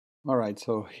All right,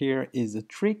 so here is a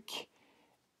trick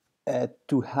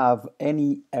to have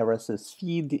any RSS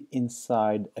feed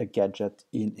inside a gadget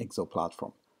in eXo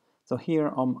platform. So here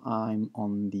I'm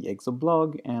on the eXo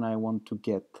blog and I want to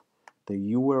get the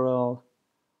URL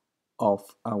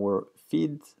of our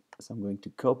feed. So I'm going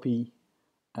to copy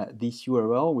this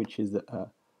URL, which is a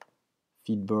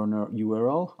feed burner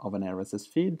URL of an RSS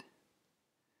feed.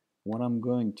 What I'm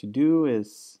going to do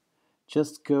is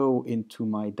just go into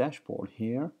my dashboard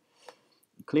here,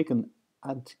 click on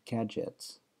Add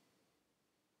Gadgets.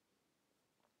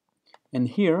 And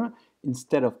here,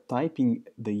 instead of typing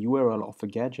the URL of a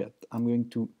gadget, I'm going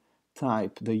to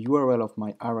type the URL of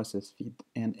my RSS feed,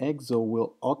 and eXo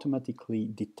will automatically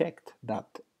detect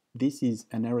that this is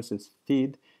an RSS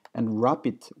feed and wrap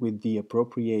it with the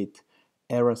appropriate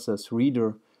RSS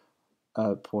reader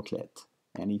portlet.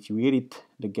 And if you edit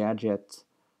the gadget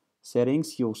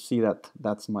settings, you'll see that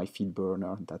that's my feed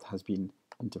burner that has been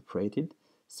interpreted.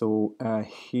 So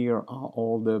here are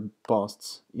all the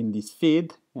posts in this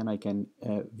feed, and I can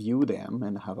view them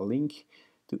and have a link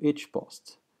to each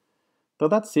post. So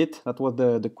that's it. That was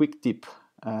the quick tip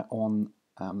on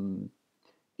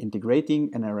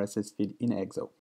integrating an RSS feed in eXo.